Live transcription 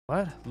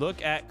What?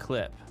 Look at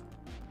clip.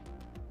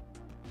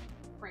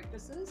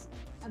 Practices,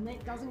 and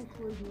that does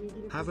include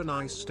negative. Have a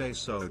nice day,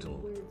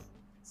 Sodal. With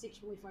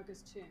sexually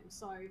focused terms.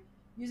 So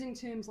using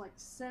terms like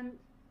simp,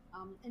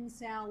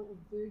 incel, or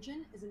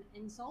virgin is an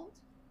insult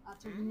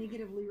to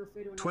negatively refer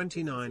to another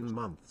 29 person's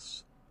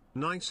months.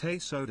 Nice. Hey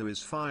Soda, is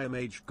Fire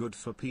Mage good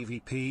for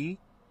PvP?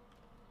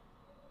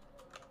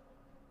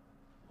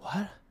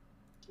 What?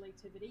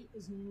 Activity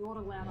is not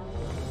allowed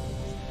under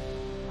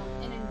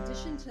and in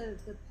addition to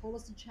the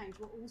policy change,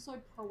 we're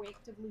also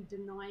proactively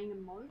denying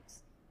emotes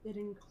that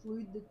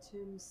include the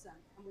term simp,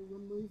 and we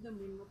remove them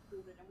when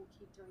reported, and we'll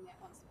keep doing that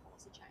once the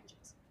policy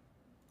changes.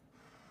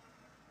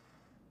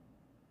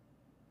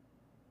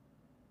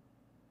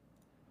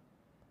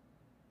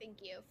 Thank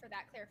you for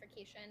that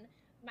clarification.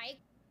 Mike?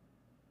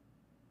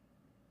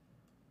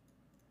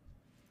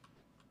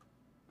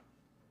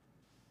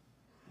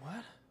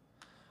 What?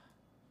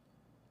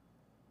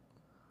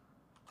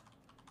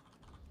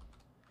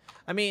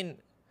 I mean,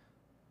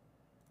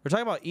 we're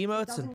talking about emotes and